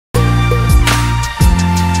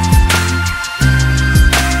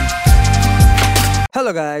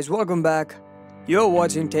Hello guys, welcome back. You're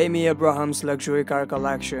watching Tammy Abraham's luxury car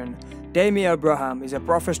collection. Tammy Abraham is a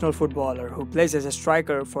professional footballer who plays as a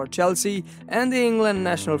striker for Chelsea and the England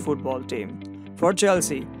national football team. For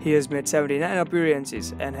Chelsea, he has made 79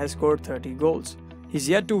 appearances and has scored 30 goals. He's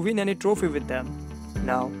yet to win any trophy with them.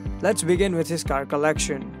 Now, let's begin with his car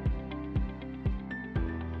collection.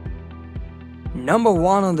 Number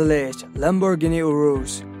 1 on the list, Lamborghini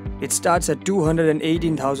Urus. It starts at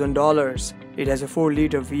 $218,000. It has a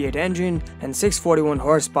 4-liter V8 engine and 641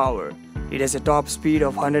 horsepower. It has a top speed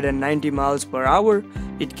of 190 miles per hour.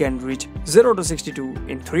 It can reach 0 to 62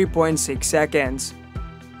 in 3.6 seconds.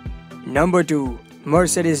 Number 2,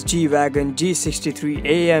 Mercedes G-Wagon G63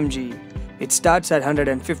 AMG. It starts at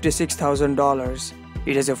 $156,000.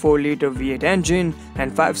 It has a 4-liter V8 engine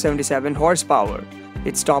and 577 horsepower.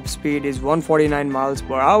 Its top speed is 149 miles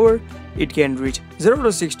per hour. It can reach 0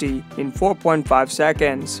 to 60 in 4.5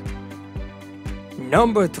 seconds.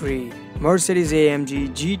 Number 3, Mercedes AMG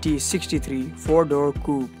GT63 4-door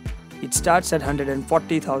coupe. It starts at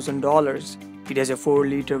 $140,000. It has a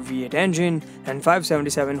 4-liter V8 engine and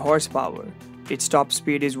 577 horsepower. Its top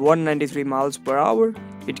speed is 193 miles per hour.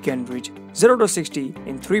 It can reach 0 to 60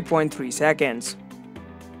 in 3.3 seconds.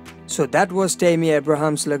 So that was Tammy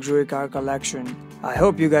Abraham's luxury car collection. I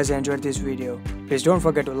hope you guys enjoyed this video. Please don't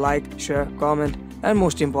forget to like, share, comment, and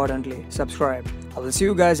most importantly, subscribe. I will see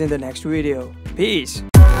you guys in the next video. Peace.